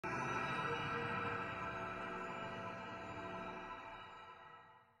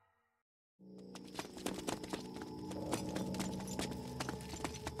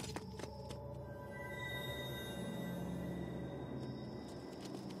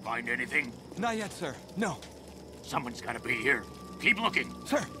Find anything? Not yet, sir. No. Someone's gotta be here. Keep looking.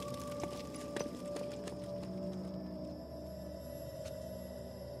 Sir.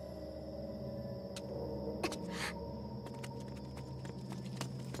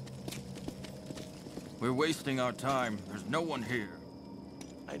 We're wasting our time. There's no one here.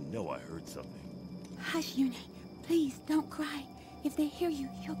 I know I heard something. Hush, Yune. Please, don't cry. If they hear you,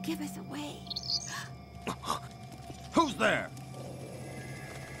 you'll give us away. Who's there?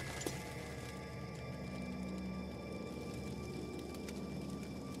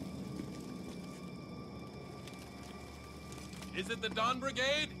 Is it the Dawn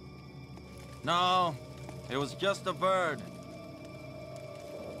Brigade? No, it was just a bird.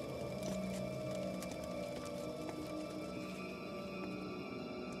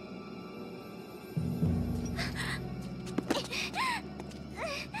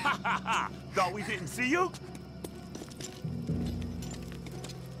 Ha ha ha! Thought we didn't see you?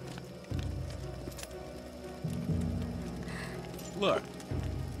 Look,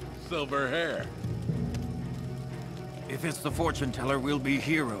 silver hair. If it's the fortune teller, we'll be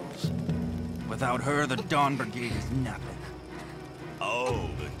heroes. Without her, the Dawn Brigade is nothing. Oh,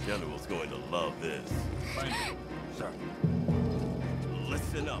 the General's going to love this. Find it. Sir.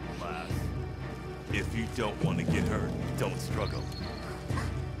 Listen up, class. If you don't want to get hurt, don't struggle.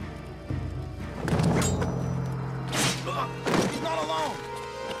 He's not alone!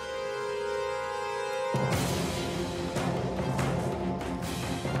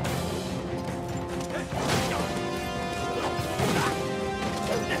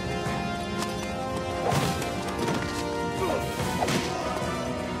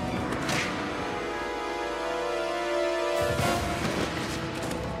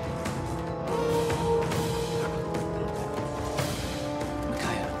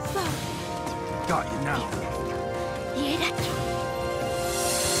 Got you now.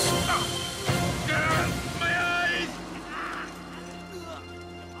 My eyes!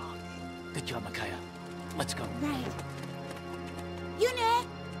 Good job, Micaiah. Let's go. Right. Yune!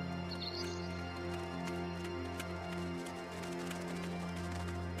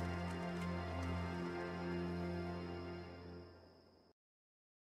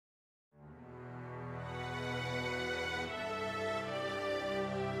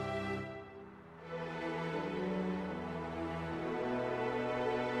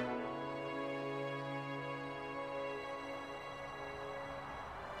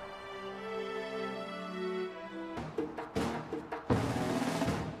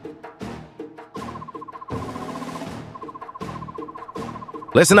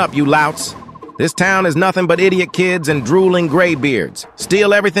 Listen up, you louts. This town is nothing but idiot kids and drooling graybeards.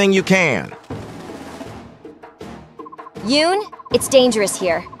 Steal everything you can. Yoon, it's dangerous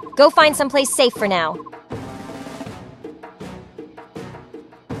here. Go find someplace safe for now.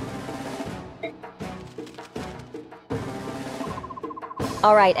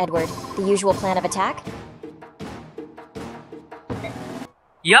 All right, Edward. The usual plan of attack?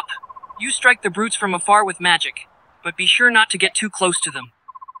 Yup. You strike the brutes from afar with magic, but be sure not to get too close to them.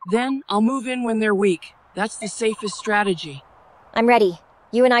 Then I'll move in when they're weak. That's the safest strategy. I'm ready.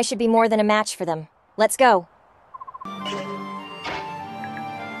 You and I should be more than a match for them. Let's go. Ha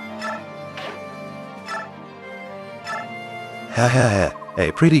ha ha.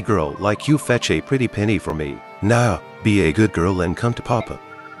 A pretty girl like you fetch a pretty penny for me. Now, be a good girl and come to Papa.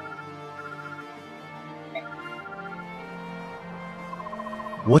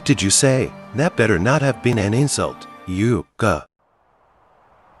 What did you say? That better not have been an insult. You, gah.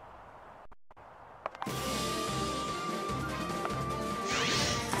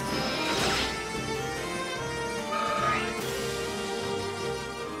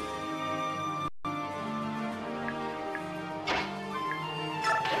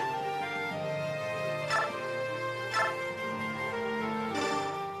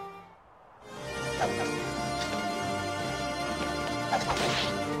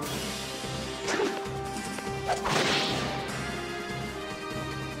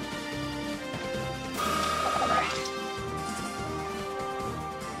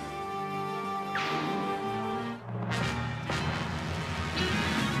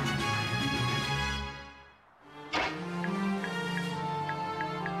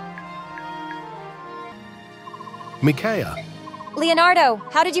 Micaiah, Leonardo,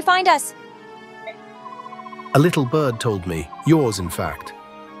 how did you find us? a little bird told me. Yours, in fact.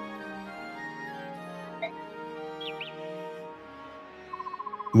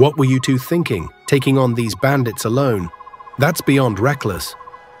 What were you two thinking, taking on these bandits alone? That's beyond reckless.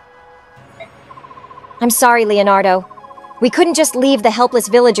 I'm sorry, Leonardo. We couldn't just leave the helpless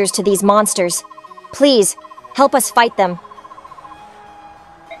villagers to these monsters. Please, help us fight them.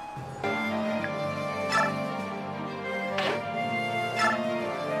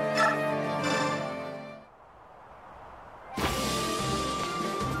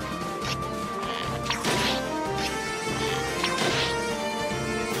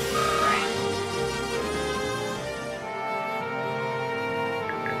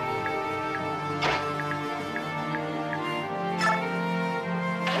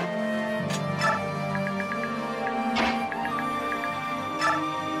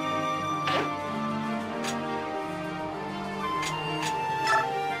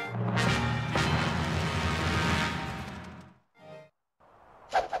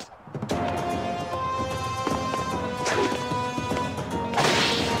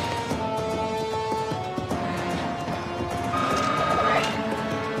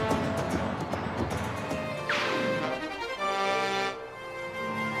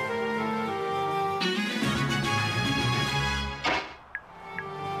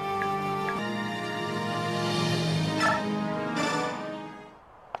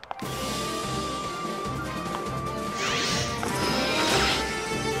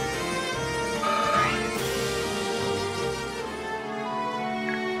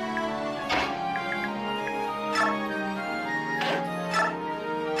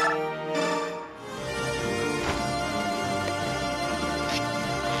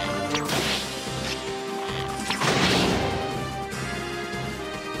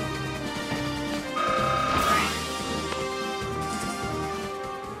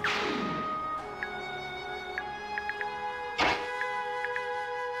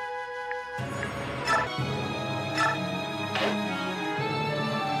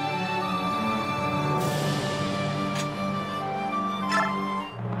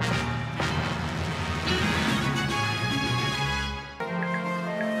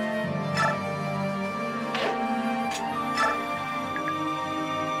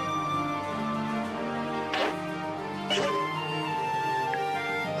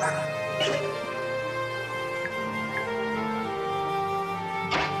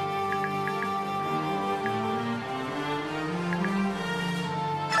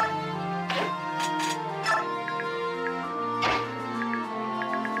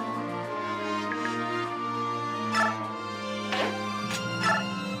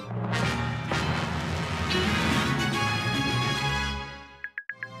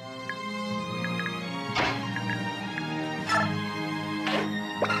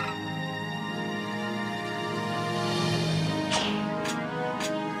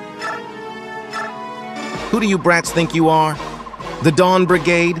 Who do you brats think you are? The Dawn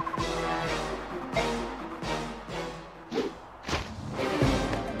Brigade?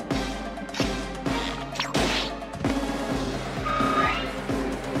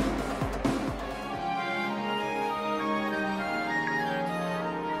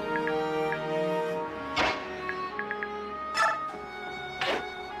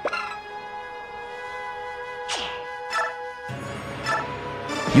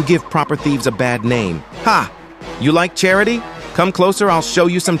 You give proper thieves a bad name. Ha! You like charity? Come closer, I'll show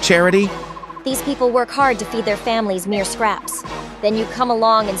you some charity. These people work hard to feed their families mere scraps. Then you come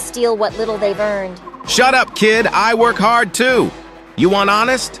along and steal what little they've earned. Shut up, kid. I work hard too. You want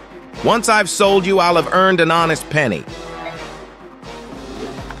honest? Once I've sold you, I'll have earned an honest penny.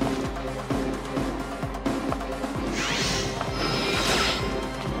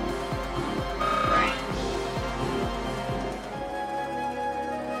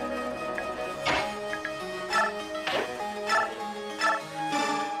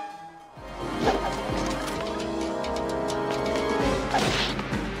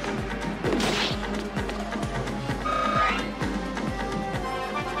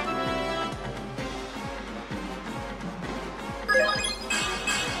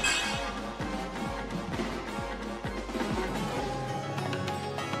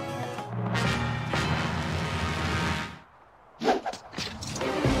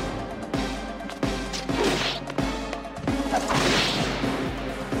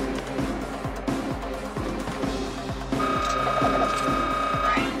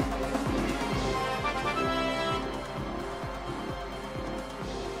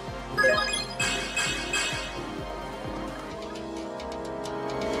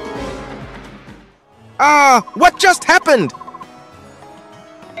 What just happened?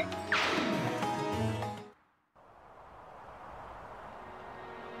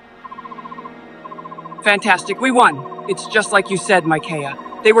 Fantastic, we won. It's just like you said, Micaiah.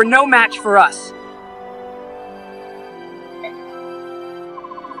 They were no match for us.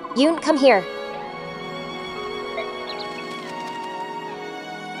 Yoon, come here.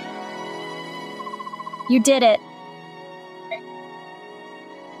 You did it.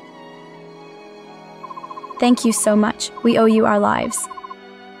 Thank you so much. We owe you our lives.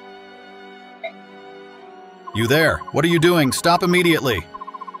 You there? What are you doing? Stop immediately.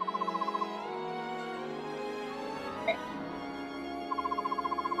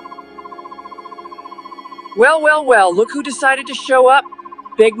 Well, well, well, look who decided to show up.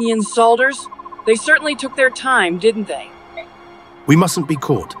 Bigney and Salders. They certainly took their time, didn't they? We mustn't be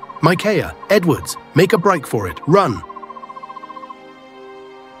caught. Micaiah, Edwards, make a break for it. Run.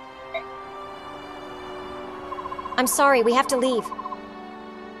 I'm sorry, we have to leave.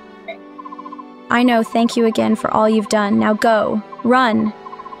 I know, thank you again for all you've done. Now go. Run.